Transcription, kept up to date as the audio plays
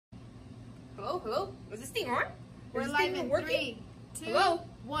Hello? Is this thing on? We're live in 3, 2,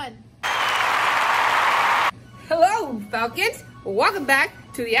 1. Hello, Falcons. Welcome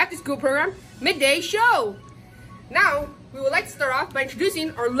back to the Afterschool program, Midday Show. Now, we would like to start off by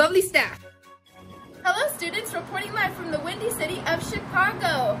introducing our lovely staff. Hello, students, reporting live from the windy city of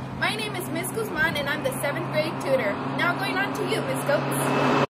Chicago. My name is Miss Guzman, and I'm the 7th grade tutor. Now going on to you, Miss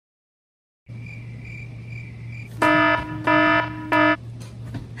Goetz.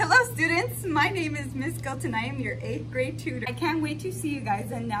 Hello students, my name is Miss Goetz and I am your 8th grade tutor. I can't wait to see you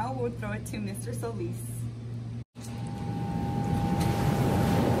guys, and now we'll throw it to Mr. Solis.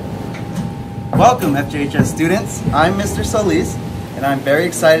 Welcome FJHS students, I'm Mr. Solis and I'm very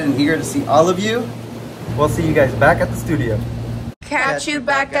excited and eager to see all of you. We'll see you guys back at the studio. Catch you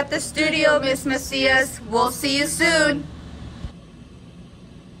back at the studio, Miss Macias. We'll see you soon.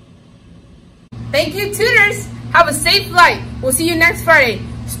 Thank you, tutors. Have a safe flight. We'll see you next Friday.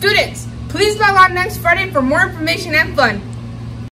 Students, please log on next Friday for more information and fun.